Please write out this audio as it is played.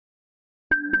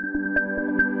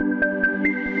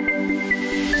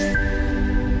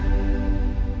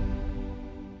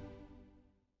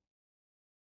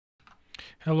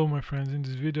Hello my friends, in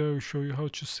this video I will show you how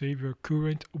to save your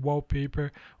current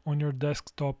wallpaper on your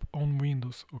desktop on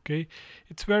Windows, okay?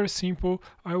 It's very simple.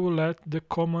 I will let the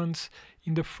commands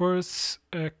in the first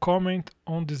comment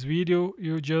on this video.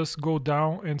 You just go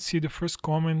down and see the first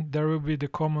comment. There will be the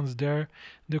commands there.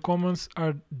 The commands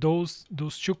are those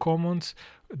two commands.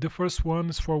 The first one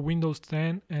is for Windows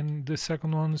 10 and the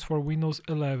second one is for Windows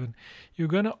 11. You're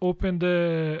gonna open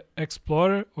the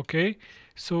Explorer, okay?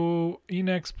 So in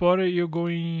Explorer you go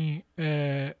in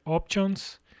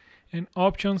options, and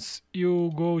options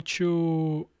you go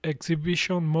to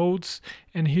exhibition modes,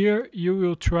 and here you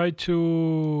will try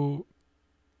to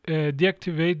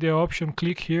deactivate the option.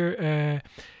 Click here,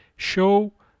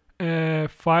 show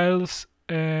files,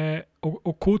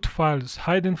 occult files,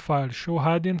 hidden files, show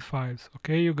hidden files.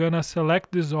 Okay, you're gonna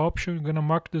select this option, you're gonna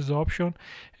mark this option,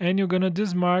 and you're gonna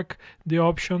dismark the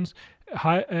options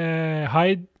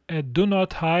hide, do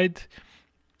not hide,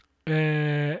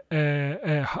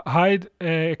 hide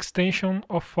extension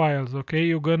of files. Okay,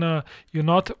 you're gonna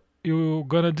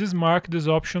dismark this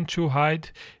option to hide,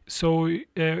 so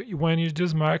when you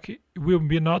dismark it will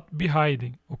not be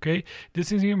hiding. Okay,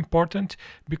 this is important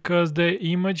because the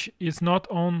image is not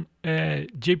on a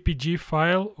JPG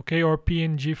file, okay, or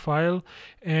PNG file,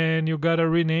 and you gotta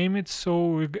rename it.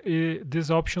 So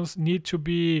these options need to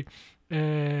be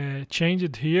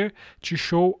changed here to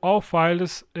show all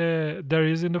files there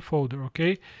is in the folder.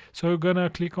 Okay, so you're gonna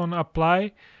click on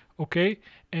apply. Okay,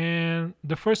 and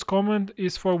the first command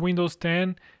is for Windows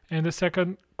 10 and the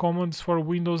second command is for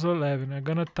Windows 11. I'm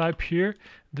gonna type here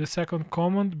the second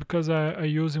command because I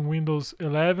use in Windows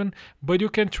 11, but you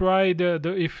can try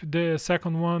if the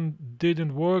second one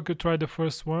didn't work, you try the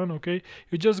first one. Okay,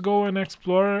 you just go in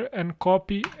Explorer and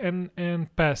copy and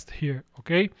paste here.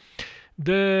 Okay,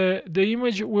 the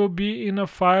image will be in a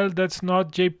file that's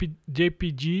not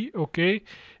JPG. Okay,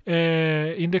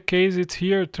 in the case it's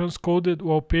here transcoded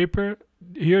wallpaper.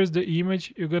 Here's the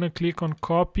image. You're gonna click on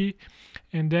copy,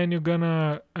 and then you're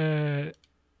gonna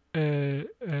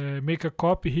make a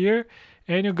copy here,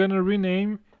 and you're gonna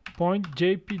rename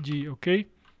 .jpg. Okay,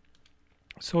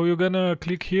 so you're gonna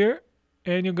click here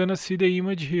and you're gonna see the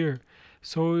image here.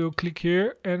 So you click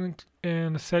here and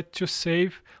set to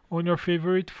save on your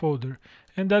favorite folder.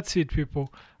 And that's it,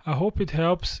 people. I hope it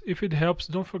helps. If it helps,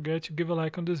 don't forget to give a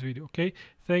like on this video. Okay,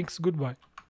 thanks, goodbye.